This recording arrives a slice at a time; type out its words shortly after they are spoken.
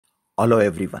Hello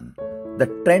everyone. The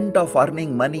trend of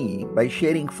earning money by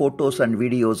sharing photos and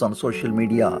videos on social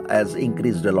media has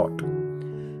increased a lot.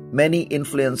 Many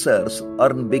influencers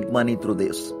earn big money through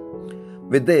this.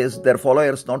 With this, their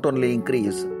followers not only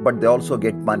increase, but they also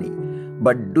get money.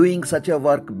 But doing such a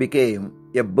work became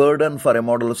a burden for a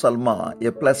model. Salma,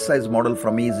 a plus-size model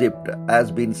from Egypt,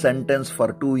 has been sentenced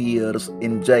for 2 years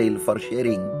in jail for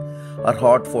sharing her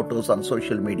hot photos on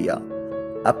social media.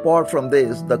 Apart from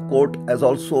this, the court has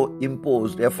also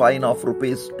imposed a fine of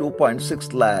rupees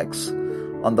 2.6 lakhs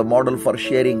on the model for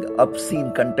sharing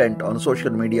obscene content on social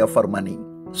media for money.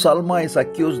 Salma is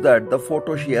accused that the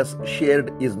photo she has shared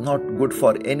is not good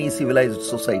for any civilized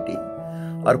society.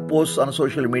 Her posts on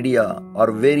social media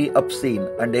are very obscene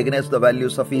and against the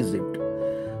values of Egypt.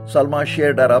 Salma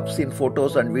shared her obscene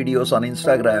photos and videos on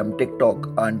Instagram,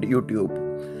 TikTok, and YouTube.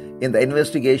 In the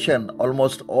investigation,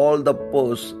 almost all the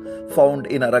posts found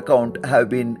in her account have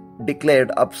been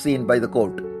declared obscene by the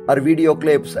court. Her video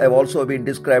clips have also been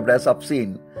described as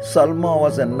obscene. Salma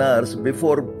was a nurse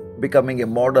before becoming a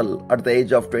model at the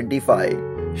age of 25.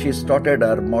 She started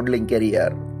her modeling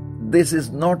career. This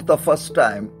is not the first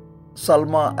time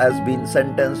Salma has been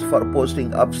sentenced for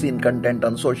posting obscene content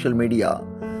on social media.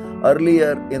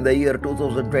 Earlier in the year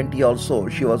 2020 also,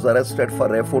 she was arrested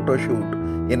for a photo shoot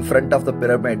in front of the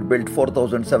pyramid built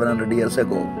 4,700 years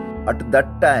ago. At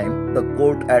that time, the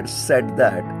court had said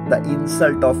that the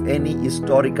insult of any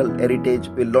historical heritage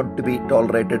will not be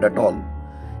tolerated at all.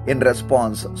 In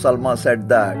response, Salma said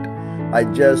that, "I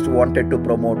just wanted to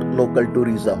promote local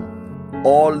tourism.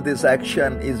 All this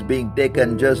action is being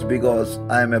taken just because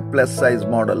I am a plus-size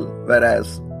model,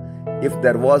 whereas if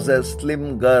there was a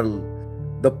slim girl,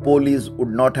 the police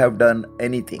would not have done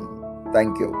anything."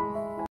 Thank you.